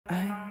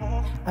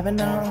I've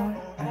been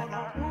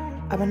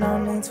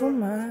on lean too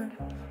much.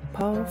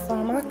 Pull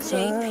from my cup.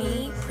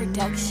 JP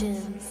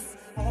Productions.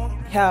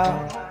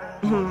 Yo.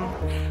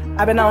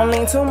 I've been on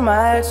lean too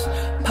much,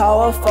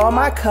 power for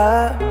my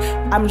cup.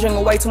 I'm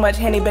drinking way too much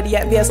Henny, better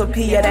yet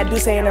VSOP. Yeah, that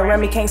Douce and the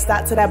Remy can't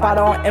stop till that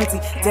bottle on empty.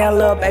 Damn,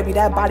 little baby,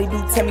 that body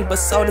do tempt me, but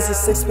so does a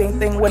 6-pin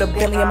thing with a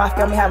Bentley. And my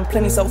family having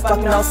plenty, so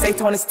fucking no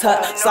safety when it's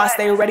tucked. So I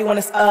stay ready when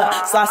it's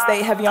up, so I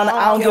stay heavy on it,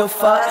 I don't give a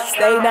fuck.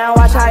 Stay down,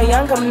 watch how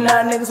young coming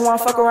up. Niggas wanna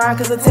fuck around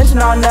cause attention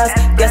on us.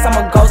 Guess I'm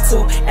a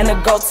go-to, and a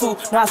go-to.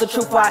 Know how's the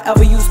truth before I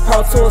ever use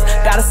Pro Tools.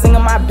 Gotta sing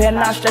in my bed,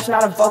 not stretching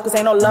out the vocals.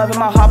 Ain't no love in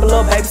my heart, but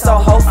little baby so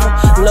hopeful.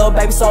 Little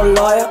baby so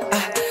loyal,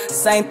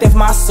 same thing for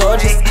my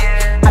soldiers.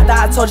 I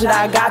thought I told you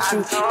that I got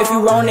you. If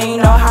you wrong, then you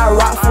know how I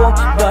rock for.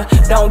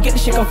 But don't get the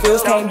shit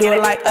confused, can't do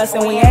it like us,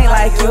 and we ain't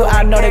like you.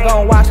 I know they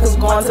gon' watch cause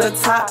we're going to the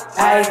top,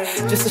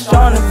 ayy. Just to show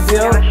them the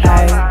view,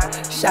 ayy.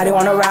 Shawty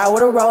wanna ride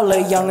with a roller,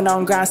 young and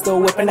on grind,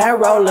 still whipping that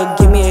roller.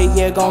 Give me a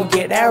year, gon'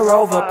 get that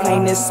Rover.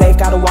 Playing this safe,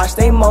 gotta watch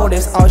they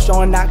motives. All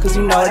showing out cause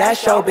you know that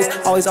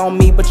showbiz. Always on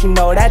me, but you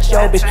know that's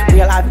your bitch.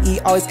 Real live E,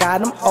 always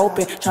got them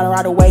open. Tryna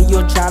ride away,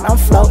 you'll drown, I'm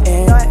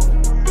floating.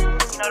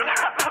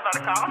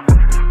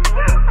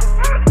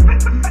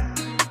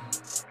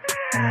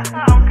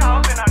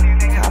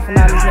 Coughing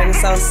on these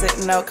niggas so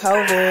sick, no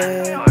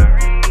COVID.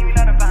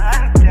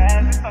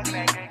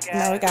 You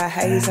know we got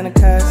haze in the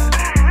cuss.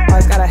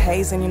 Always got a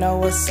haze and you know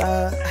what's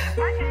up.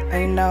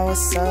 And you know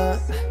what's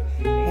up.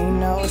 And you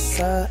know what's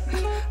up.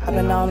 I've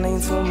been on lean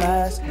too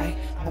much.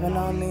 I've been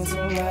on lean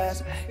too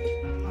much.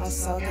 I'm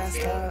so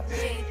gassed up.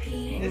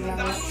 You know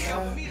what's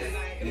up.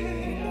 You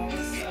know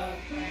what's up.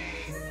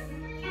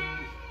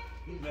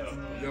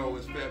 Yo,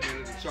 it's Fat Man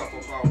in the Choco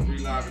Power,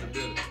 Live in the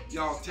building.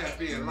 Y'all tap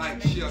in,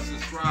 like, share,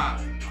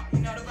 subscribe.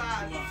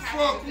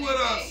 Fuck with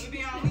us,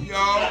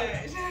 yo.